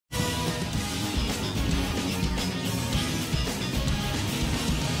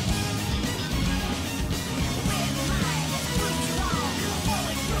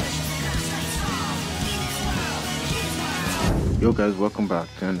Yo guys, welcome back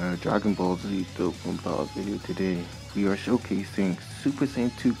to another Dragon Ball Z Dokkan Ball video. Today we are showcasing Super Saiyan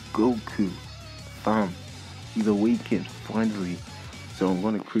 2 Goku. Fam, he's awakened finally. So I'm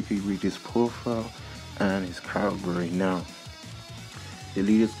going to quickly read his profile and his character right now. The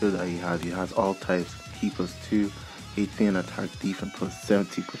leader skill that he has all types, Ki +2, 18 attack, defense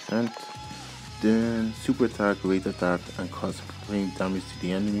 +70%. Then super attack, rate attack, and cause flame damage to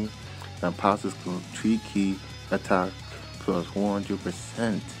the enemy. Then passive skill, 3 Ki attack plus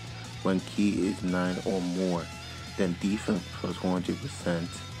 100% when Ki is 9 or more. Then defense plus 100%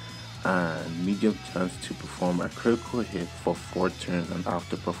 and medium chance to perform a critical hit for 4 turns and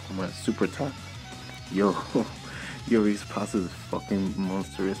after performing a super attack. Yo, his passes is fucking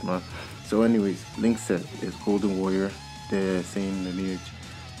monstrous, man. So anyways, link set is Golden Warrior, the same lineage,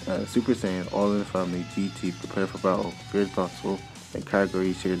 Super Saiyan, all in the family, GT, prepare for battle, feared battle, and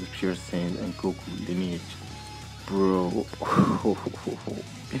category shares the pure Saiyan and Goku lineage. Bro,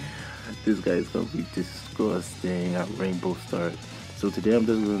 this guy is gonna be disgusting at Rainbow Star. So today I'm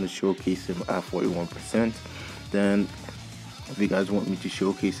just going to showcase him at 41%. Then if you guys want me to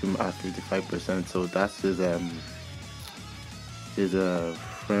showcase him at 55%, so that's his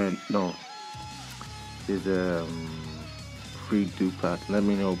friend, no, his free dupe. Let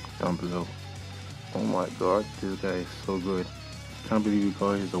me know down below. Oh my god, this guy is so good. Can't believe we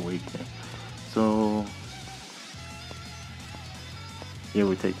got his awakening. So here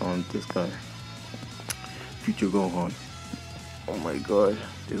we take on this guy, Future Gohan. Oh my god,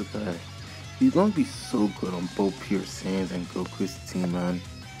 this guy, he's gonna be so good on both Pure Saiyans and Goku's team, man.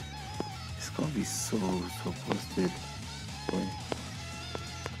 It's gonna be so busted.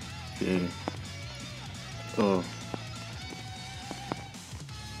 Okay. Oh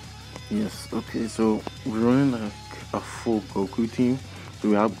yes, okay, so we're running like a full Goku team. So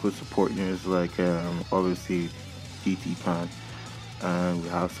we have good support units like obviously GT Pan, and we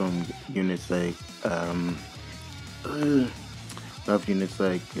have some units like we have units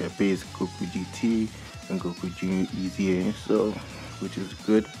like base Goku GT and Goku Junior EZA, so which is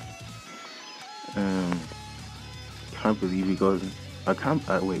good. Can't believe he got.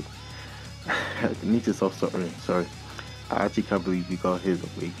 Wait. I need to stop stuttering. Sorry. I actually can't believe he got his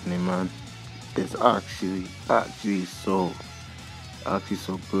awakening, man. It's actually so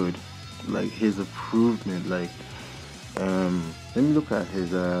good. Like his improvement, like let me look at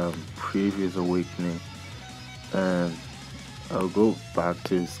his previous awakening, and I'll go back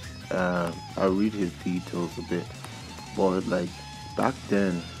to his I'll read his details a bit. But like back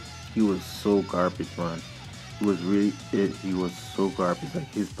then he was so garbage, man. He was so garbage.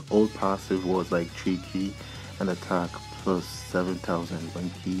 Like his old passive was like 3 Ki and attack plus 7,000 when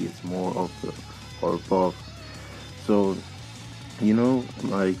Ki is more of the or above. So you know,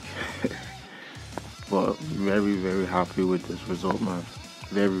 like but very happy with this result, man.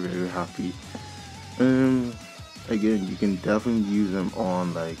 Very happy. Again, you can definitely use them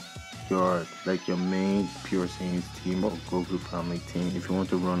on like your main Pure Saiyans team or Goku family team if you want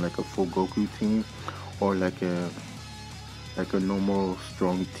to run like a full Goku team or like a normal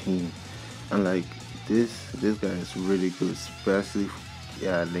strong team. And like this guy is really good, especially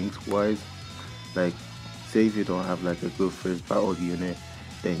links wise. Like say if you don't have like a good first battle unit,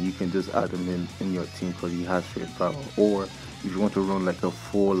 then you can just add him in your team because he has first battle. Or if you want to run like a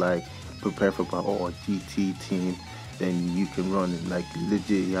full like prepare for battle or GT team, then you can run it like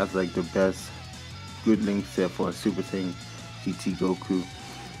legit. He has like the best good link set for a Super Saiyan GT Goku.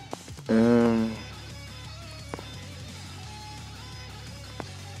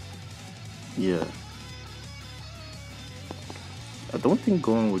 Yeah, I don't think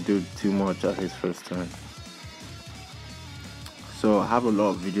Gohan would do too much at his first turn. So I have a lot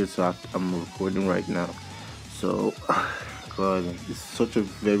of videos I'm recording right now. So god, it's such a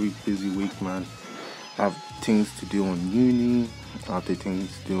very busy week, man. I have things to do on uni, I have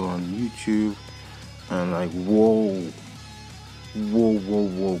things to do on YouTube, and like whoa,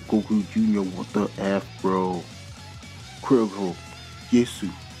 Goku Junior, what the F, bro? Critical,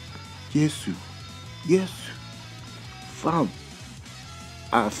 Yesu, fam.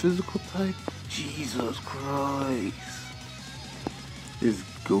 Physical type, Jesus Christ. This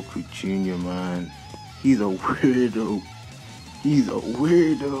Goku Junior, man, he's a weirdo. This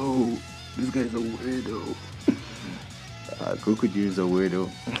guy's a weirdo. Goku Junior's a weirdo.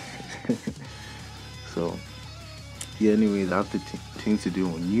 So yeah, anyways, I have things to do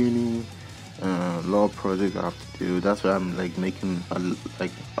on uni, a lot of projects I have to do. That's why I'm like making a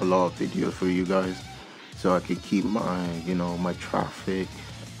lot of videos for you guys, so I can keep my my traffic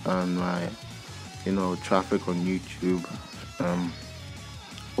and my traffic on YouTube.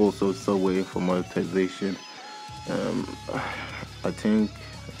 Also still waiting for monetization. I think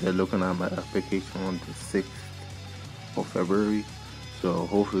they're looking at my application on the 6th of February. So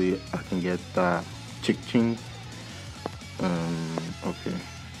hopefully I can get that ching. Okay.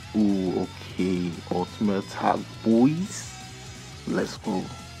 Ooh, okay. Ultimate attack, boys. Let's go.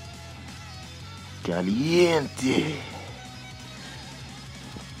 Caliente.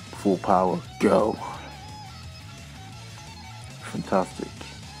 Full power, go. Fantastic.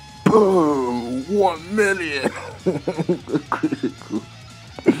 Boom! 1 million. Critical.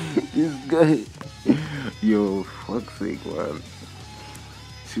 This guy. Yo, fuck's sake, man.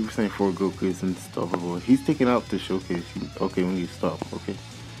 Super Saiyan 4 Goku is unstoppable. He's taking out the showcase. Okay, we need to stop. Okay.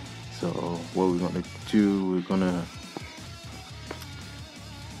 So, what we're gonna do, we're gonna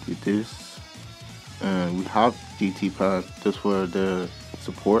do this. And we have GT plan just for the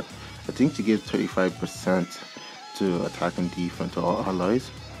support. I think to give 35% to attack and defense to all allies.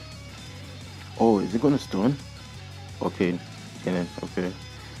 Oh, is it gonna stun? Okay, okay.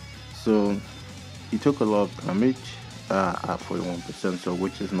 So he took a lot of damage at 41%, so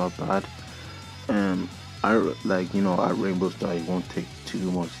which is not bad. I like, you know, at Rainbow Star he won't take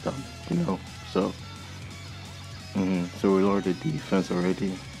too much damage, you know. So so we lowered the defense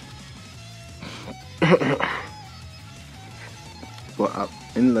already. But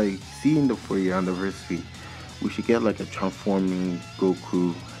in like seeing the 4-year anniversary, we should get like a transforming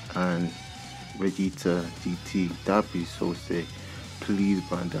Goku and Vegeta GT. That'd be so sick. Please,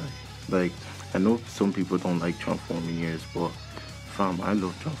 Bandai. Like, I know some people don't like transforming units, but fam, I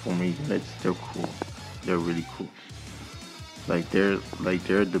love transforming units. They're cool. They're really cool. Like they're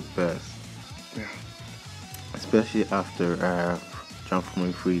the best. Yeah. Especially after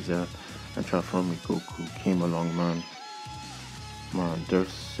transforming Frieza and transforming Goku came along, man. Man, they're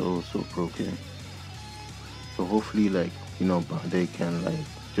so broken. So hopefully, like, you know, they can like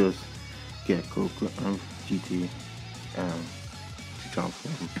just get Goku and GT to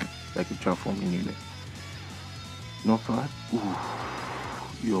transform, like a transforming unit. Not bad. Ooh,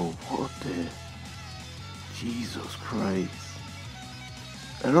 yo, what the? Jesus Christ!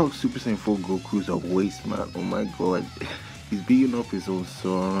 I know Super Saiyan 4 Goku's a waste, man. Oh my God, he's beating up his own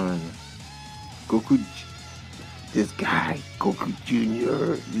son. Goku. This guy, Goku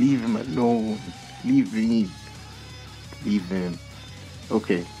Jr., leave him alone. Leave him.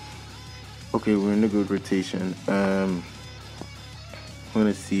 Okay, we're in a good rotation. I'm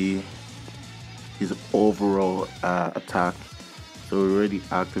gonna see his overall attack. So we already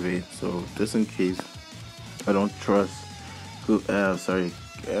activated. So just in case I don't trust,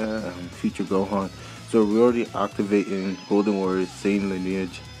 Future Gohan. So we're already activating Golden Warrior Saiyan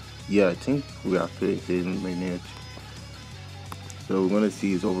lineage. Yeah, I think we activated Saiyan lineage. So we're gonna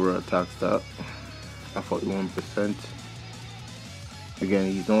see his overall attack stat at 41%. Again,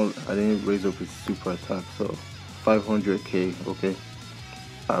 I didn't raise up his super attack, so 500k. Okay,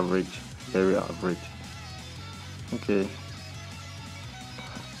 average, very average. Okay.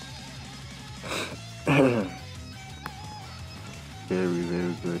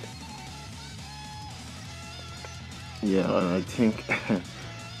 Very good. Yeah, and I think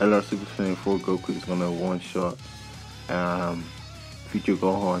LR Super Saiyan 4 Goku is gonna one-shot Future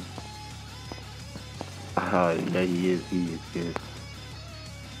Gohan. Yeah, he is good.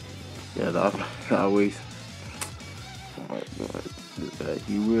 Yeah, that always. Oh my God,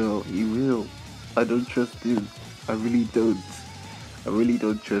 he will. I don't trust him. I really don't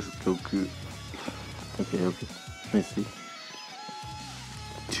trust Goku. Okay. Let's see.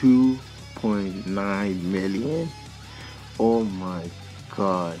 2.9 million. Oh my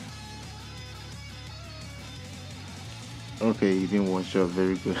God. Okay, he didn't one shot.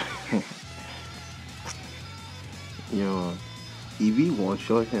 Very good. Yo, if he one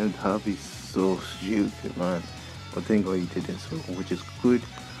shot him, that'd be so stupid, man. But thank God he didn't, so which is good.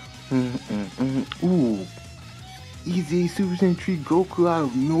 Ooh, easy Super Saiyan 3 Goku out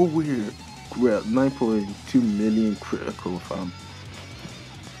of nowhere. Well, 9.2 million critical, fam.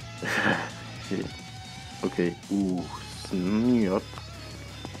 Shit. Okay. Ooh, snap.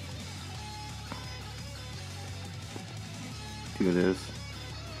 Do this.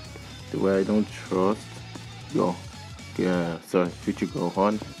 The way I don't trust. Yo. Yeah, sorry, Future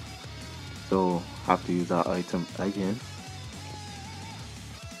Gohan. So have to use that item again.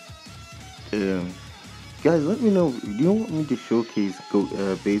 Guys, let me know. Do you want me to showcase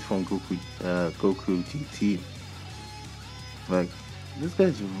base from Goku GT? Like, this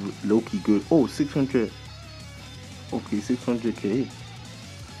guy's low-key good. Oh, 600. Okay, 600k.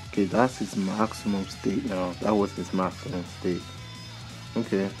 Okay, that's his maximum state now. That was his maximum state.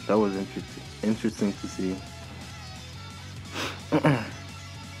 Okay, that was interesting to see.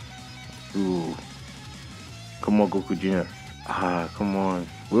 Ooh, come on, Goku Jr. Come on.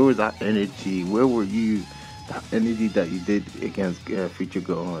 Where was that energy? Where were you? That energy that you did against Future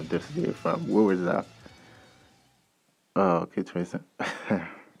Go on this day, fam. Where was that? Oh, okay, Tracy.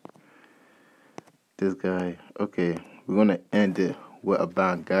 This guy. Okay, we're gonna end it with a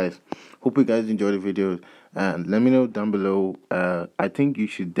bang, guys. Hope you guys enjoyed the video, and let me know down below. I think you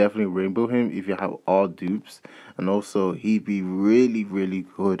should definitely rainbow him if you have all dupes, and also he'd be really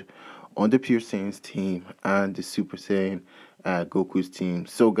good on the Pure Saiyan's team and the Super Saiyan Goku's team.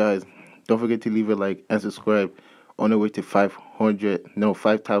 So guys, don't forget to leave a like and subscribe on the way to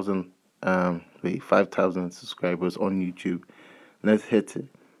 5,000 5,000 subscribers on YouTube. Let's hit it.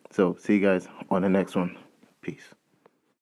 So see you guys on the next one. Peace.